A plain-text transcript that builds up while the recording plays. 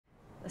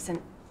Listen,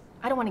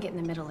 I don't want to get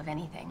in the middle of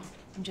anything.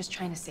 I'm just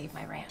trying to save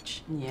my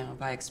ranch. Yeah,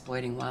 by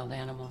exploiting wild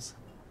animals.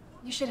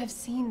 You should have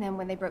seen them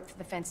when they broke through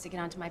the fence to get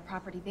onto my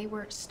property. They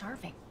were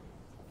starving.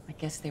 I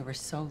guess they were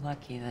so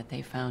lucky that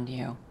they found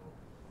you.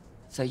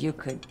 So you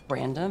could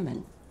brand them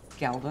and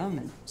geld them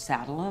and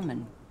saddle them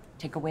and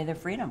take away their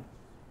freedom.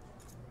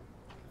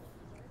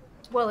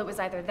 Well, it was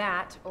either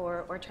that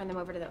or turn them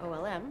over to the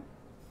OLM.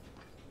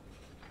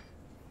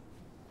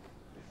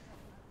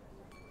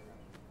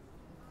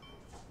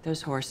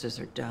 Those horses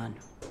are done.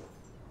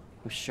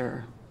 I'm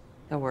sure.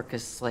 They'll work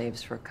as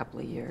slaves for a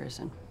couple of years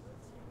and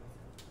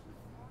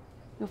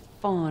you'll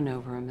fawn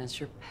over them as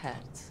your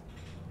pets.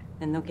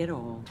 Then they'll get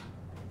old.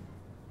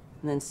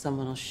 And then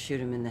someone will shoot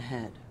them in the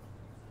head.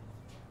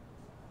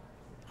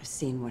 I've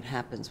seen what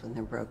happens when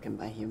they're broken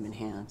by human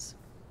hands.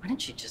 Why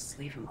don't you just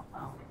leave them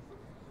alone?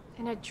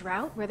 In a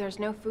drought where there's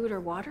no food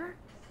or water?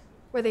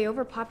 Where they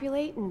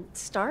overpopulate and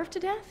starve to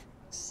death?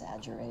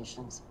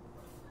 Exaggerations.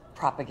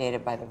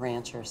 Propagated by the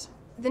ranchers.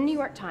 The New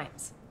York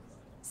Times.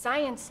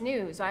 Science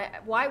News.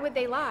 Why would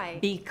they lie?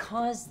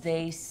 Because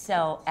they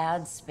sell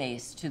ad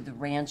space to the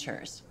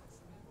ranchers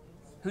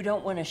who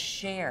don't want to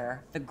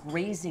share the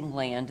grazing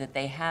land that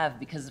they have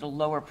because it'll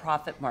lower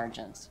profit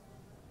margins.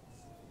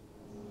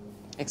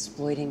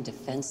 Exploiting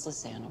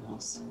defenseless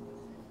animals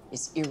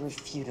is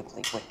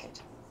irrefutably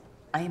wicked.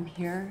 I am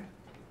here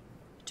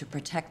to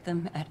protect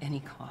them at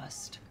any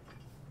cost.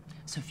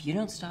 So if you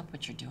don't stop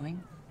what you're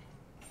doing,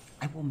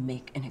 I will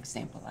make an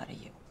example out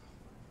of you.